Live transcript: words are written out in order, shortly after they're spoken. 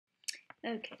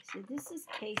Okay, so this is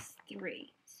case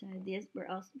 3. So this we're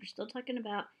still talking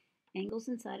about angles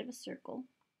inside of a circle.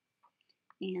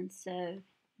 And so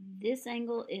this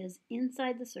angle is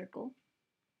inside the circle.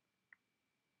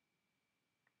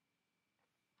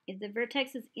 If the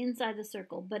vertex is inside the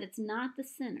circle, but it's not the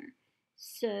center.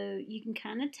 So you can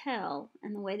kind of tell,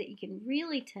 and the way that you can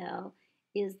really tell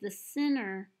is the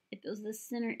center. If it was the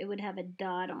center, it would have a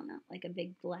dot on it, like a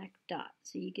big black dot.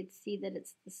 So you could see that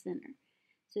it's the center.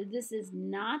 So this is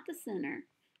not the center.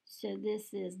 So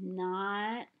this is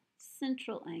not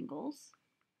central angles.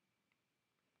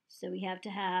 So we have to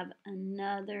have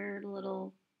another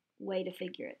little way to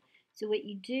figure it. So what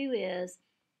you do is,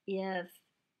 if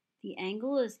the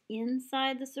angle is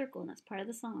inside the circle, and that's part of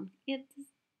the song, if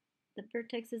the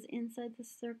vertex is inside the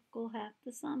circle, half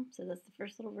the sum. So that's the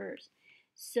first little verse.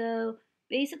 So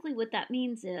basically what that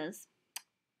means is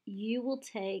you will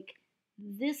take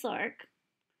this arc.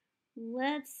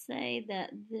 Let's say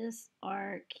that this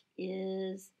arc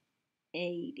is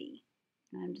 80.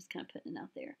 I'm just kind of putting it out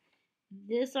there.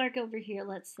 This arc over here,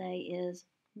 let's say, is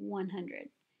 100.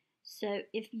 So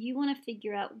if you want to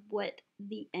figure out what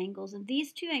the angles, and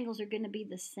these two angles are going to be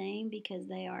the same because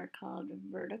they are called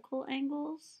vertical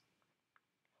angles,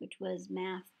 which was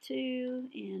Math 2,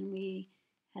 and we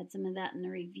had some of that in the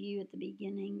review at the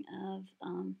beginning of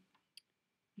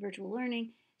virtual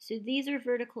learning. So these are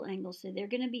vertical angles, so they're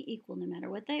going to be equal no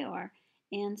matter what they are.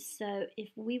 And so if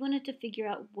we wanted to figure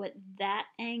out what that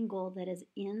angle that is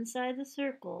inside the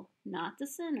circle, not the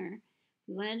center,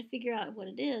 we wanted to figure out what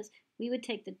it is, we would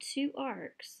take the two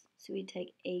arcs. So we'd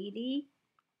take 80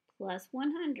 plus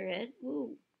 100,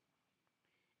 ooh,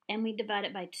 and we divide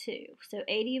it by 2. So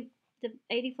 80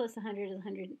 plus 100 is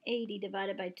 180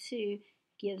 divided by 2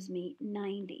 gives me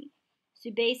 90.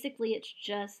 So basically it's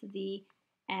just the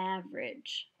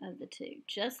average of the two.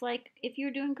 Just like if you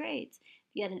were doing grades.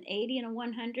 If you had an 80 and a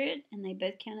 100 and they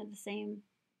both counted the same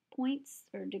points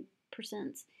or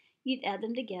percents, you'd add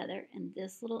them together and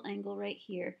this little angle right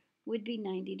here would be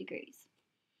 90 degrees.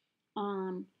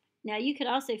 Now you could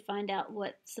also find out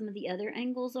what some of the other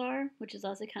angles are, which is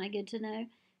also kind of good to know.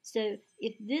 So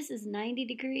if this is 90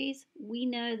 degrees, we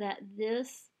know that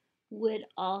this would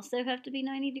also have to be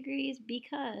 90 degrees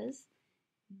because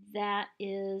that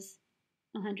is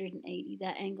 180.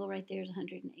 That angle right there is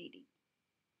 180.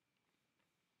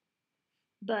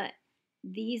 But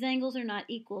these angles are not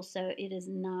equal, so it is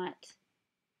not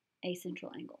a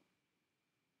central angle.